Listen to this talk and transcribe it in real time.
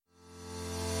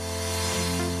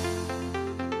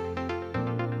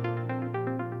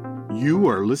You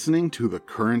are listening to the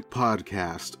Current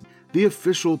Podcast, the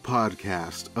official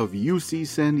podcast of UC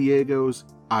San Diego's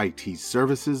IT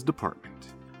Services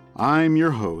Department. I'm your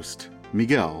host,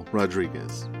 Miguel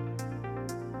Rodriguez.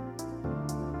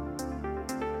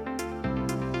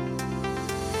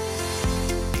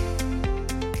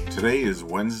 Today is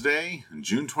Wednesday,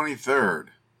 June 23rd,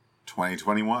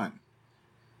 2021.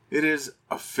 It is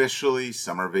officially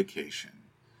summer vacation.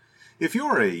 If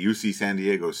you're a UC San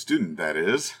Diego student, that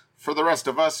is. For the rest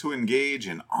of us who engage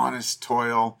in honest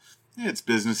toil, it's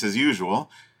business as usual,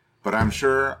 but I'm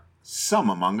sure some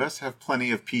among us have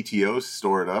plenty of PTO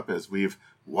stored up as we've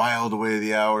whiled away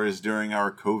the hours during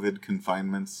our COVID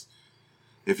confinements.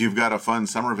 If you've got a fun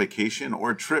summer vacation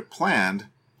or trip planned,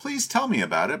 please tell me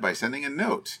about it by sending a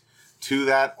note to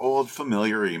that old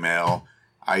familiar email,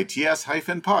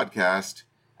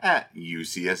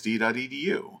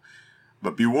 its-podcast@ucsd.edu.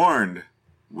 But be warned,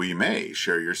 we may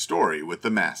share your story with the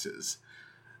masses.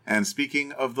 And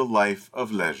speaking of the life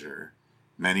of leisure,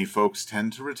 many folks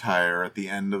tend to retire at the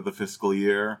end of the fiscal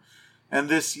year, and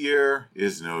this year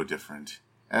is no different,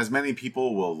 as many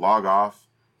people will log off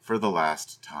for the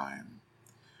last time.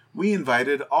 We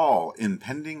invited all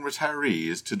impending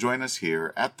retirees to join us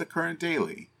here at the Current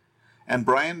Daily, and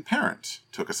Brian Parent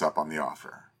took us up on the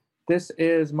offer. This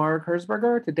is Mark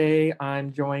Herzberger. Today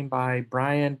I'm joined by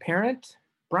Brian Parent.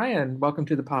 Brian, welcome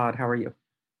to the pod. How are you?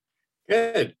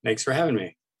 Good. Thanks for having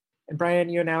me. And Brian,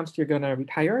 you announced you're going to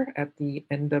retire at the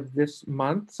end of this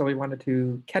month. So we wanted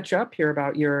to catch up, hear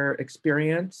about your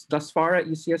experience thus far at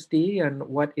UCSD and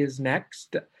what is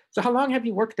next. So how long have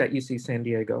you worked at UC San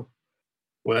Diego?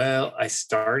 Well, I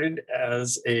started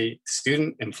as a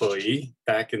student employee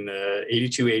back in the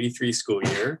 82-83 school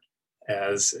year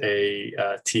as a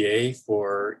TA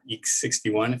for EEC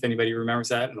 61, if anybody remembers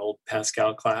that, an old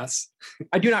Pascal class.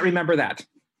 I do not remember that.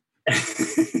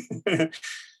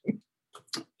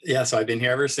 Yeah, so I've been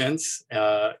here ever since.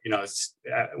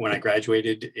 When I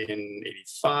graduated in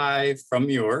 85 from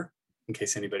Muir, in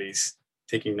case anybody's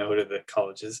taking note of the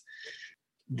colleges,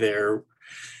 there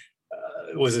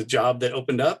was a job that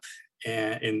opened up,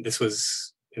 and this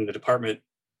was in the department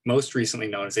most recently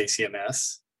known as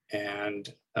ACMS.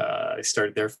 And I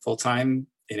started there full-time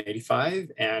in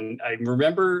 85. And I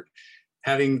remember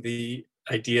having the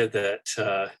idea that,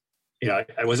 I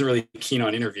wasn't really keen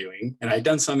on interviewing. And I'd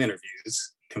done some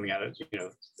interviews coming out of,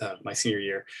 my senior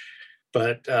year.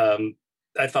 But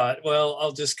I thought, well,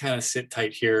 I'll just kind of sit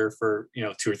tight here for,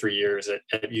 2 or 3 years at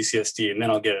UCSD, and then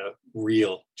I'll get a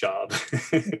real job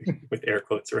with air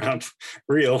quotes around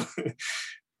real.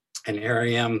 And here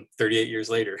I am 38 years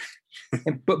later.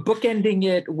 But bookending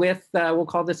it with, we'll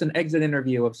call this an exit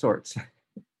interview of sorts.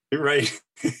 Right.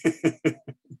 It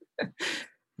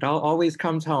always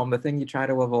comes home, the thing you try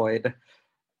to avoid.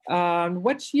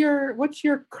 What's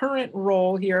your current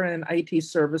role here in IT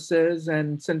services?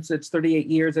 And since it's 38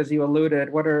 years, as you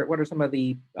alluded, what are some of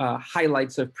the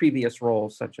highlights of previous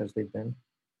roles, such as they've been?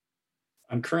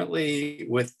 I'm currently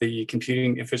with the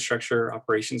Computing Infrastructure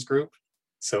Operations Group.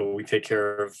 So we take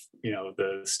care of,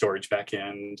 the storage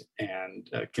backend and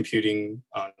computing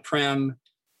on-prem.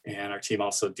 And our team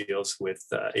also deals with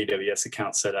AWS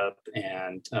account setup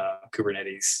and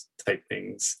Kubernetes type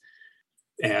things.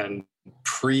 And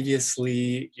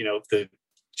previously, the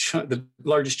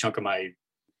largest chunk of my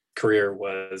career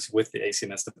was with the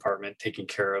ACMS department, taking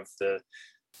care of the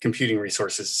computing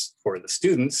resources for the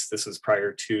students. This was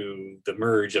prior to the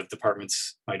merge of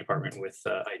my department with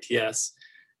ITS.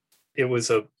 It was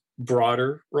a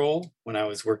broader role when I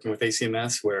was working with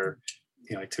ACMS, where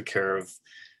I took care of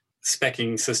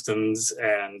speccing systems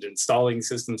and installing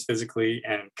systems physically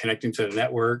and connecting to the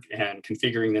network and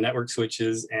configuring the network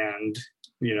switches and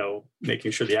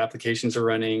making sure the applications are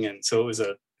running. And so it was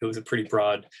a pretty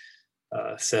broad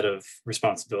set of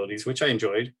responsibilities, which I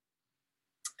enjoyed.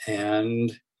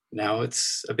 And now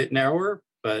it's a bit narrower,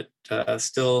 but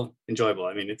still enjoyable.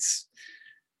 I mean,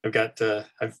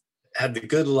 I've had the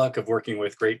good luck of working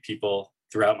with great people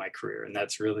throughout my career, and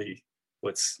that's really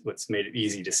what's made it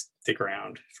easy to stick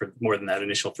around for more than that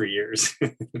initial 3 years.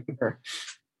 Sure.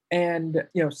 And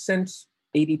since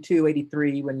 82,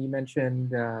 83, when you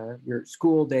mentioned your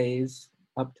school days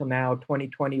up till now,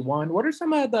 2021, what are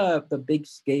some of the big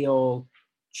scale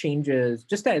changes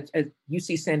just as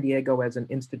UC San Diego as an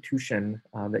institution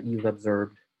that you've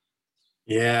observed?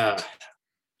 Yeah.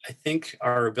 I think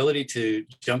our ability to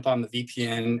jump on the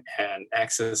VPN and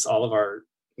access all of our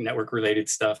network-related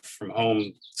stuff from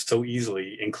home so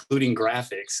easily, including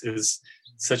graphics, is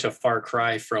such a far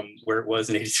cry from where it was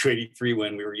in 82, 83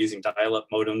 when we were using dial-up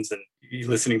modems and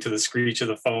listening to the screech of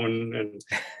the phone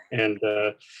and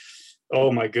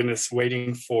oh my goodness,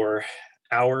 waiting for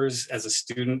hours as a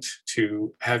student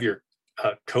to have your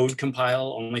code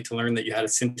compile, only to learn that you had a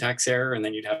syntax error, and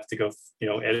then you'd have to go,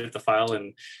 edit the file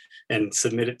and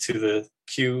submit it to the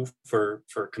queue for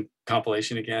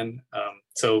compilation again.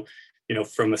 So,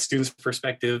 from a student's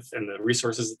perspective and the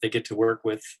resources that they get to work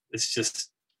with,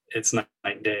 it's night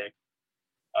and day.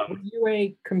 Were you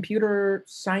a computer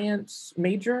science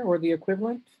major or the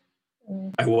equivalent?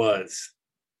 I was.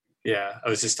 Yeah, I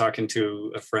was just talking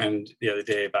to a friend the other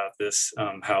day about this,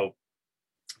 how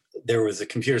there was a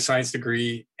computer science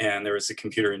degree and there was a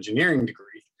computer engineering degree.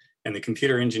 And the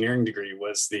computer engineering degree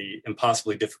was the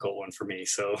impossibly difficult one for me.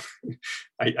 So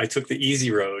I took the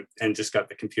easy road and just got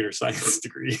the computer science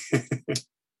degree.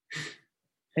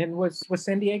 And was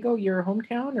San Diego your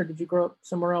hometown, or did you grow up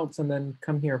somewhere else and then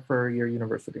come here for your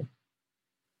university?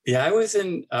 Yeah, I was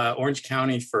in Orange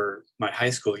County for my high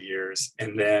school years.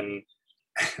 And then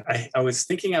I was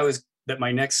thinking that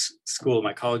my next school,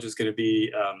 my college, was going to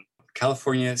be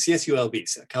California,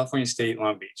 CSULB, California State,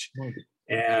 Long Beach.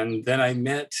 And then I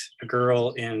met a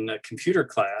girl in a computer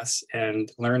class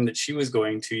and learned that she was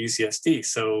going to UCSD.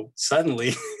 So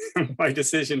suddenly my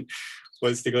decision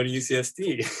was to go to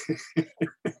UCSD.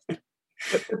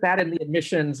 Put that in the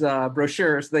admissions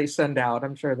brochures they send out.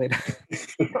 I'm sure they'd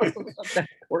that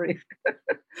for you.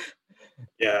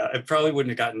 Yeah, I probably wouldn't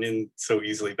have gotten in so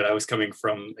easily, but I was coming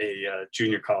from a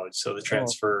junior college. So the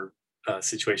transfer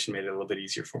situation made it a little bit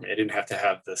easier for me. I didn't have to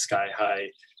have the sky high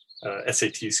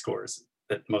SAT scores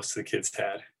that most of the kids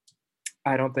had.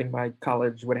 I don't think my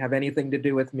college would have anything to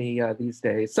do with me these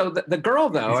days. So the girl,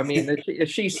 though, I mean, is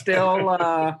she still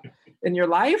in your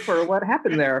life, or what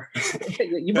happened there?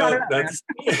 You brought it up.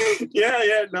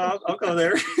 Yeah. No, I'll go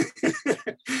there.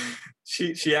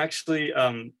 She actually,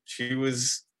 she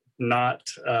was not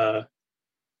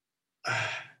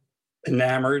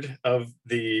enamored of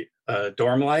the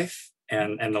dorm life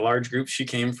and the large group. She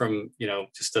came from,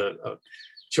 just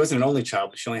she wasn't an only child,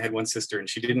 but she only had one sister, and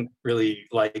she didn't really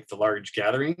like the large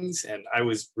gatherings. And I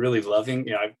was really loving,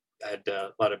 I had a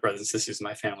lot of brothers and sisters in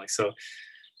my family. So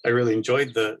I really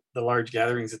enjoyed the large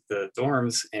gatherings at the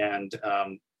dorms. And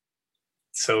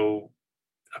so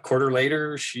a quarter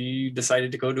later, she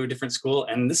decided to go to a different school.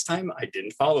 And this time I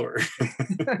didn't follow her.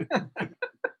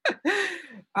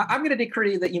 I'm going to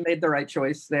decree that you made the right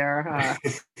choice there.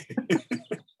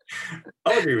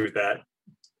 I'll agree with that.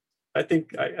 I think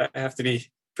I have to be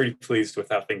pretty pleased with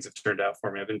how things have turned out for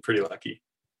me. I've been pretty lucky.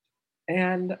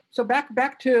 And so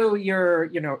back to your,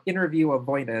 interview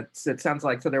avoidance. It sounds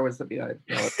like, so there was a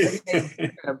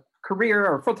career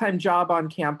or full-time job on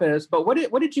campus, but what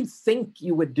did you think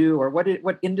you would do, or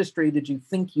what industry did you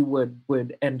think you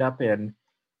would end up in?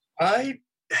 I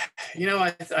knew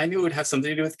it would have something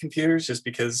to do with computers, just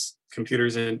because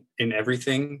computers in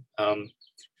everything.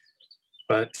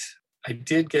 But I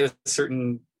did get a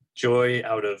certain joy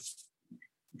out of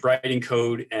writing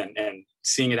code and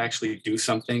seeing it actually do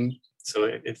something. So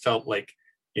it felt like,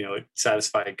 it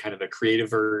satisfied kind of a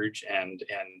creative urge and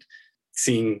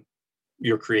seeing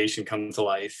your creation come to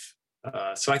life.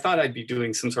 So I thought I'd be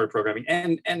doing some sort of programming.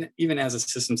 And even as a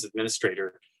systems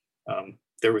administrator,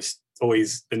 there was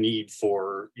always the need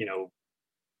for,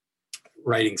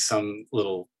 writing some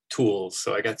little tools.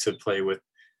 So I got to play with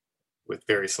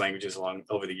various languages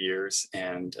over the years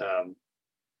and,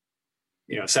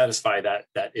 satisfy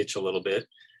that itch a little bit,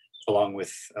 along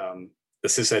with the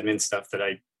sysadmin stuff that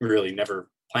I really never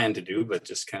planned to do, but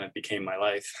just kind of became my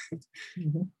life.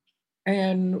 Mm-hmm.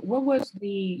 And what was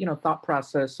the thought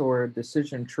process or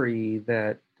decision tree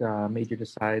that made you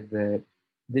decide that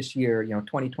this year,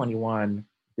 2021,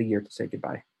 the year to say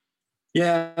goodbye?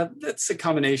 Yeah, that's a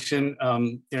combination.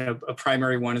 A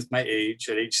primary one is my age.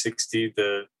 At age 60,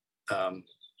 the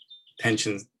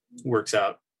pension works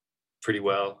out pretty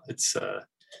well. It's if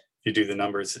you do the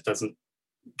numbers, it doesn't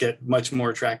get much more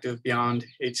attractive beyond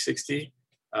age 60.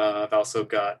 I've also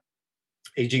got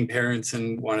aging parents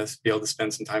and want to be able to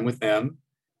spend some time with them.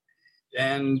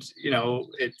 And,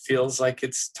 it feels like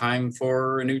it's time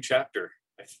for a new chapter.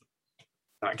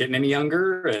 I'm not getting any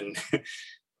younger, and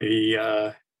maybe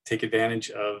take advantage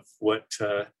of what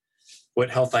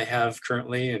health I have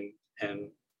currently and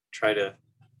try to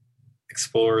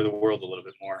explore the world a little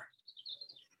bit more.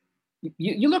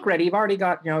 You look ready. You've already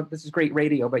got, this is great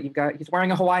radio, but he's wearing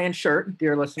a Hawaiian shirt,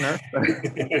 dear listener.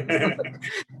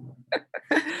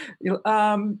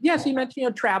 So you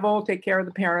mentioned, travel, take care of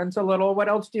the parents a little. What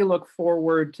else do you look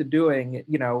forward to doing,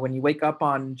 when you wake up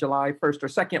on July 1st or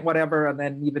 2nd, whatever, and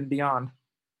then even beyond?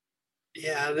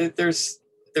 Yeah, there's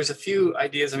a few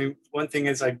ideas. I mean, one thing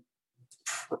is I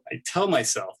tell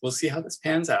myself, we'll see how this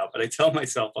pans out, but I tell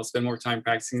myself I'll spend more time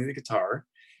practicing the guitar.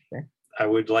 Okay. I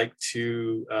would like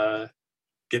to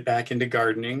get back into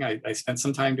gardening. I spent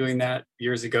some time doing that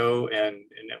years ago, and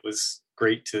it was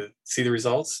great to see the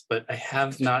results, but I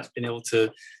have not been able to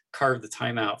carve the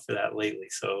time out for that lately.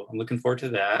 So I'm looking forward to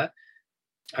that.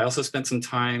 I also spent some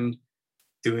time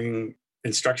doing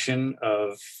instruction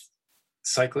of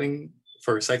cycling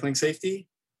for cycling safety,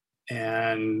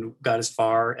 and got as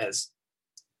far as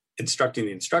instructing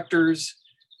the instructors,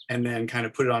 and then kind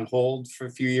of put it on hold for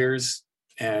a few years.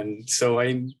 And so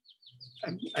I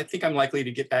think I'm likely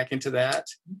to get back into that.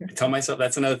 I tell myself,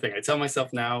 that's another thing. I tell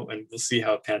myself now, and we'll see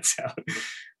how it pans out,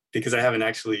 because I haven't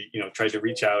actually, tried to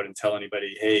reach out and tell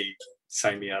anybody, hey,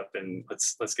 sign me up and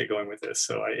let's get going with this.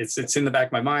 So it's in the back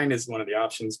of my mind as one of the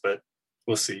options, but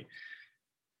we'll see.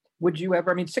 Would you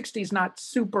ever, 60 is not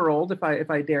super old, if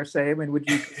I dare say, would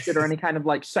you consider any kind of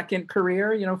like second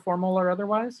career, formal or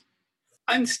otherwise?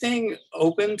 I'm staying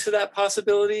open to that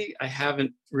possibility. I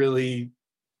haven't really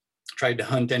tried to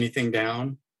hunt anything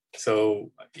down.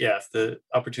 So yeah, if the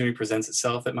opportunity presents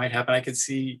itself, it might happen. I could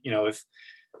see,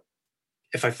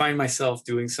 if I find myself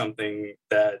doing something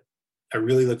that I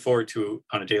really look forward to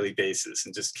on a daily basis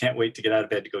and just can't wait to get out of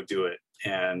bed to go do it.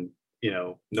 And,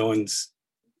 no one's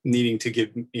needing to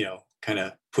give, kind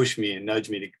of push me and nudge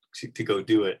me to go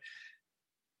do it.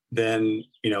 Then,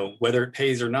 whether it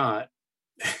pays or not,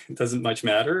 it doesn't much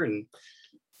matter. And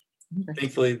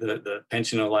thankfully the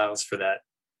pension allows for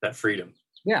that freedom.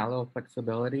 Yeah, a little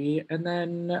flexibility. And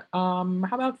then how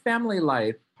about family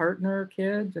life? Partner,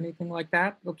 kids, anything like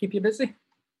that? Will keep you busy?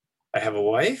 I have a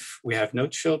wife. We have no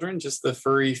children, just the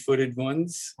furry-footed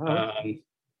ones. Oh.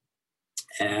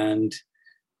 And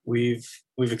we've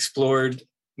explored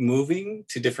moving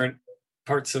to different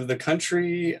parts of the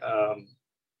country,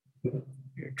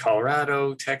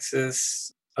 Colorado,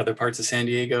 Texas, other parts of San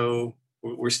Diego.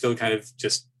 We're still kind of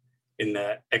just in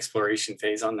the exploration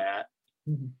phase on that.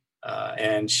 Mm-hmm.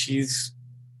 And she's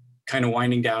kind of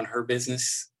winding down her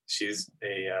business. She's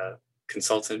a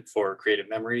consultant for Creative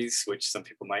Memories, which some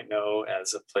people might know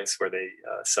as a place where they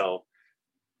sell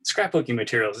scrapbooking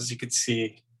materials, as you could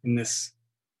see in this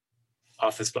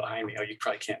office behind me. Oh, you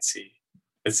probably can't see.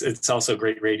 It's also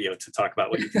great radio to talk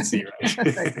about what you can see, right?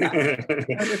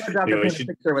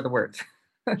 Picture with the words.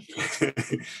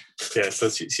 Yeah, so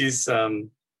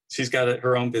she's got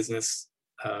her own business,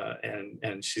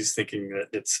 and she's thinking that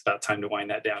it's about time to wind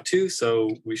that down too. So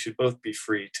we should both be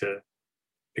free to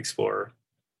explore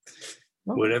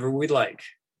whatever we'd like.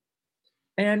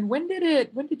 And when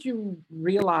did you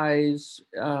realize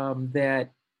that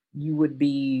you would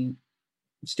be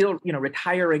still,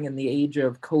 retiring in the age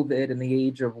of COVID and the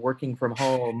age of working from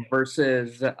home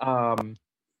versus,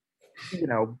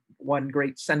 one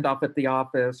great send off at the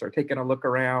office or taking a look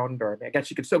around, or I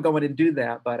guess you could still go in and do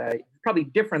that, but probably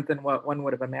different than what one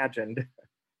would have imagined.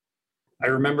 I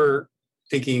remember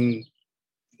thinking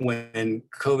when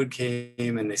COVID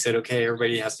came and they said, okay,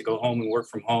 everybody has to go home and work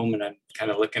from home. And I'm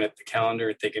kind of looking at the calendar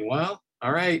and thinking, well,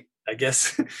 all right, I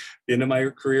guess the end of my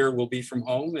career will be from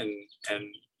home. And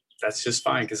that's just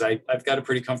fine, because I've got a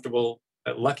pretty comfortable,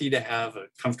 lucky to have a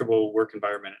comfortable work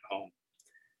environment at home.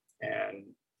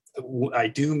 And I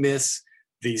do miss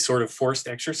the sort of forced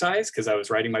exercise, because I was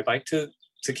riding my bike to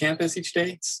campus each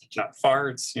day. It's not far.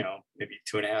 It's, maybe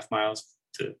 2.5 miles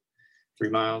to 3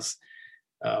 miles.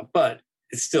 But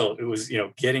it was,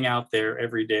 getting out there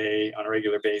every day on a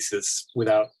regular basis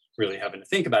without really having to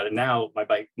think about it. Now my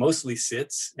bike mostly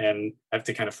sits, and I have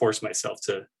to kind of force myself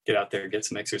to get out there and get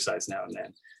some exercise now and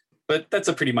then. But that's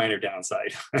a pretty minor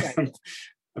downside. Right.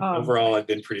 Overall, I've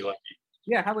been pretty lucky.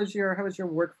 Yeah, how was your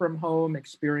work from home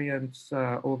experience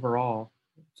overall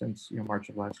since March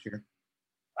of last year?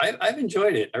 I've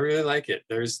enjoyed it. I really like it.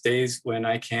 There's days when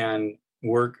I can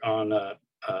work on a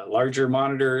larger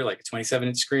monitor, like a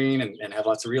 27-inch screen, and have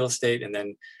lots of real estate. And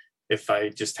then if I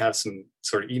just have some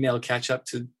sort of email catch up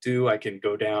to do, I can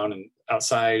go down and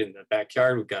outside in the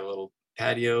backyard. We've got a little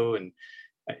patio, and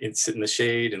sit in the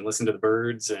shade and listen to the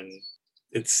birds. And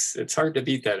it's hard to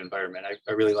beat that environment.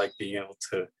 I really like being able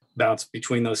to bounce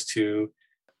between those two.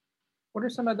 What are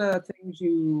some of the things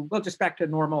just back to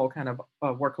normal kind of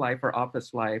work life or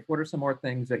office life, what are some more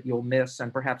things that you'll miss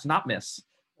and perhaps not miss?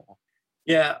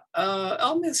 Yeah,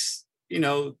 I'll miss,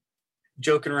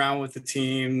 joking around with the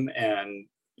team and,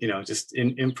 just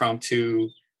impromptu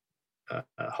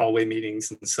hallway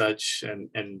meetings and such,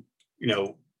 and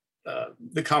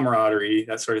the camaraderie,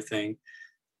 that sort of thing.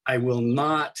 I will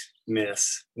not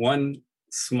miss one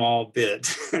small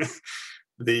bit,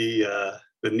 the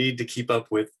need to keep up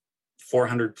with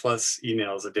 400 plus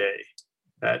emails a day.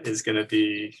 That is going to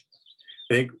be,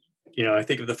 I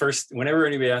think of the first, whenever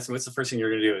anybody asks me, what's the first thing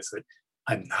you're going to do? It's like,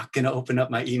 I'm not going to open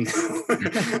up my email.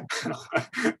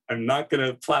 I'm not going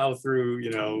to plow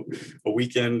through, a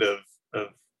weekend of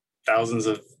thousands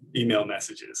of email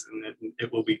messages, and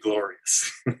it will be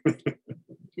glorious.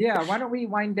 Yeah, why don't we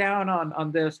wind down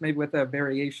on this, maybe with a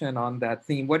variation on that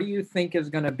theme? What do you think is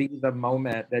going to be the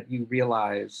moment that you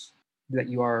realize that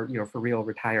you are, for real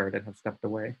retired and have stepped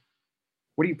away?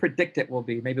 What do you predict it will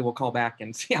be? Maybe we'll call back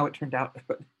and see how it turned out.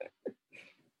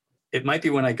 It might be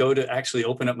when I go to actually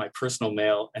open up my personal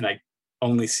mail and I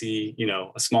only see,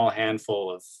 a small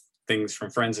handful of things from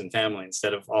friends and family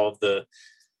instead of all of the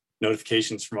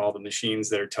notifications from all the machines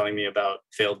that are telling me about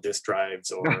failed disk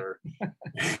drives or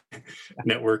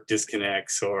network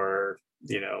disconnects or,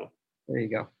 There you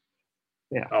go.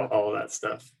 Yeah. All of that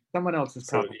stuff. Someone else is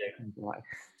probably in July.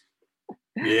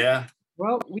 Yeah.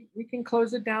 Well, we can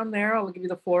close it down there. I'll give you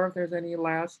the floor if there's any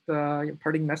last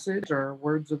parting message or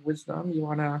words of wisdom you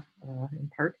want to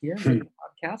impart here in the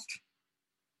podcast.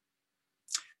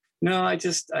 No, I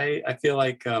feel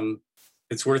like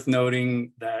it's worth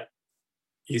noting that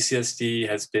UCSD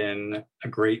has been a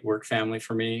great work family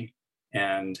for me,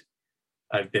 and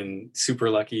I've been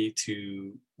super lucky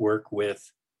to work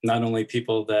with not only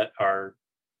people that are,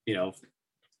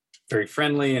 very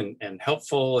friendly and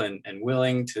helpful and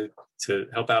willing to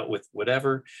help out with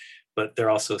whatever, but they're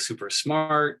also super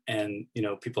smart and,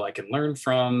 people I can learn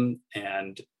from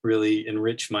and really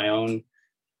enrich my own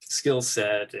skill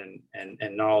set and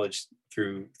knowledge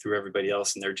through everybody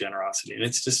else and their generosity. And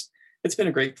it's been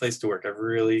a great place to work. I've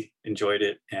really enjoyed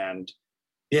it. And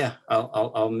yeah,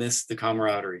 I'll miss the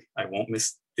camaraderie. I won't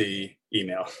miss the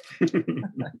email.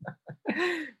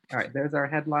 All right, there's our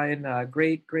headline.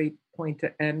 Great point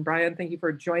to end. Brian, thank you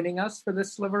for joining us for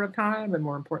this sliver of time. And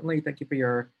more importantly, thank you for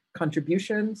your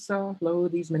contributions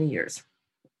these many years.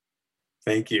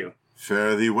 Thank you.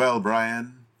 Fare thee well,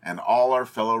 Brian, and all our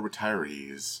fellow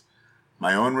retirees.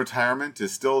 My own retirement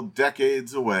is still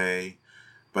decades away,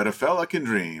 but a fella can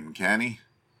dream, can he?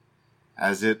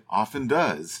 As it often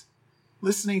does.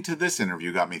 Listening to this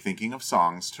interview got me thinking of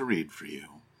songs to read for you.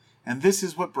 And this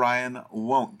is what Brian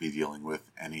won't be dealing with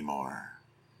anymore.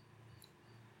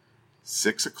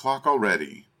 6 o'clock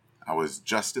already. I was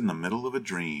just in the middle of a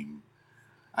dream.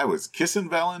 I was kissing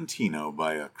Valentino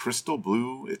by a crystal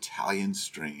blue Italian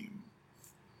stream.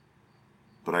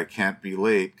 But I can't be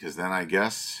late, 'cause then I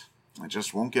guess I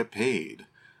just won't get paid.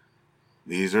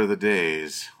 These are the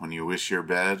days when you wish your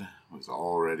bed was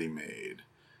already made.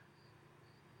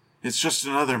 It's just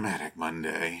another Manic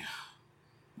Monday.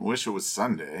 I wish it was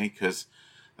Sunday, 'cause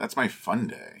that's my fun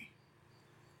day.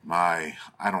 My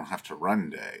I don't have to run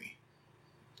day.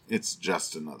 It's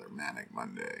just another Manic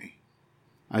Monday.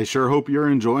 I sure hope you're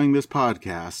enjoying this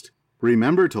podcast.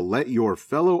 Remember to let your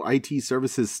fellow IT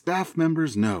services staff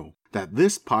members know that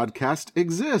this podcast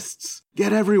exists.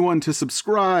 Get everyone to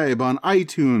subscribe on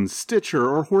iTunes, Stitcher,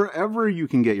 or wherever you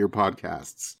can get your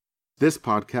podcasts. This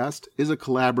podcast is a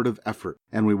collaborative effort,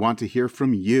 and we want to hear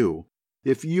from you.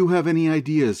 If you have any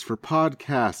ideas for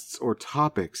podcasts or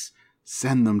topics,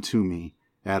 send them to me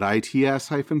at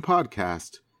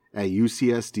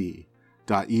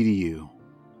its-podcast@ucsd.edu.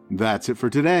 That's it for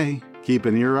today. Keep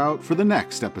an ear out for the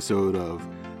next episode of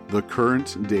The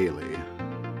Current Daily.